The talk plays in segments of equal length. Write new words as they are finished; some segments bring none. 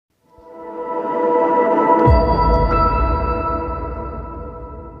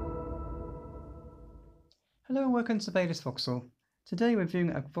Welcome to Baylis Vauxhall. Today we're viewing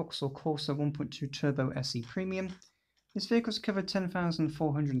a Vauxhall Corsa 1.2 Turbo SE Premium. This vehicle's covered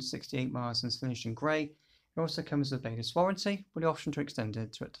 10,468 miles and is finished in grey. It also comes with a Baylis warranty with the option to extend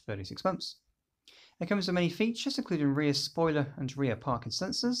it to up to 36 months. It comes with many features including rear spoiler and rear parking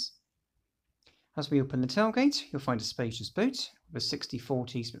sensors. As we open the tailgate, you'll find a spacious boot with a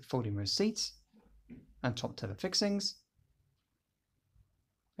 60/40 split folding rear seat and top tether fixings,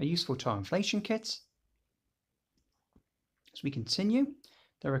 a useful tyre inflation kit. As we continue,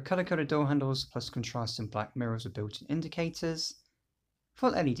 there are colour-coded door handles plus contrasting black mirrors with built-in indicators,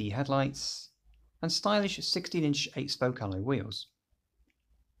 full LED headlights, and stylish 16-inch 8-spoke alloy wheels.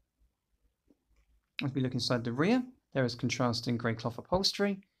 As we look inside the rear, there is contrasting grey cloth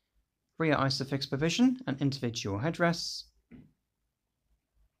upholstery, rear ISOFIX provision and individual headrests,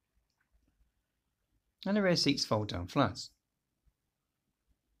 and the rear seats fold down flat.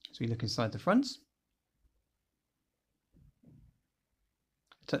 As we look inside the front,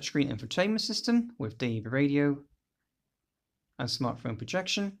 touchscreen infotainment system with DAB radio and smartphone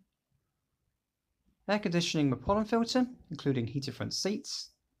projection, air conditioning with pollen filter including heated front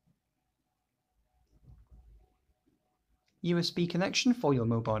seats, USB connection for your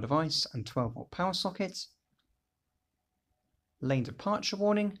mobile device and 12-volt power socket, lane departure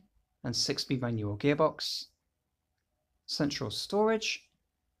warning and 6-speed manual gearbox, central storage,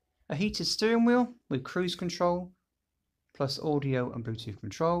 a heated steering wheel with cruise control plus audio and Bluetooth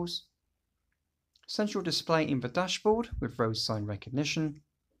controls, central display in the dashboard with road sign recognition,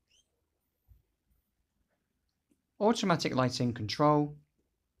 automatic lighting control,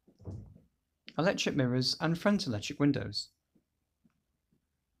 electric mirrors and front electric windows.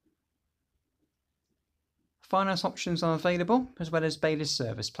 Finance options are available as well as Baylis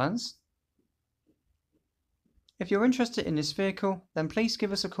service plans. If you're interested in this vehicle, then please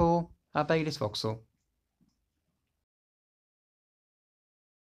give us a call at Baylis Vauxhall.